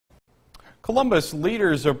Columbus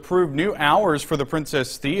leaders approved new hours for the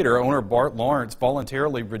Princess Theater. Owner Bart Lawrence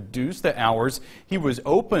voluntarily reduced the hours he was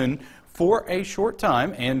open for a short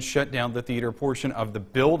time and shut down the theater portion of the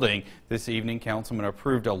building. This evening, councilman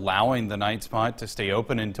approved allowing the night spot to stay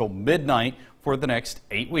open until midnight for the next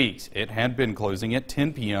 8 weeks. It had been closing at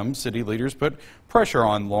 10 p.m. City leaders put pressure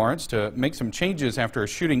on Lawrence to make some changes after a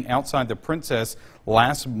shooting outside the Princess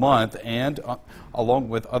last month, and along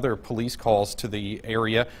with other police calls to the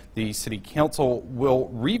area, the city council will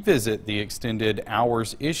revisit the extended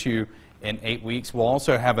hours issue in 8 weeks. We'll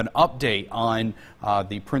also have an update on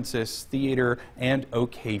the Princess Theater and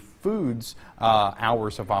OK Foods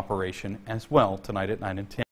hours of operation as well tonight at 9 and 10.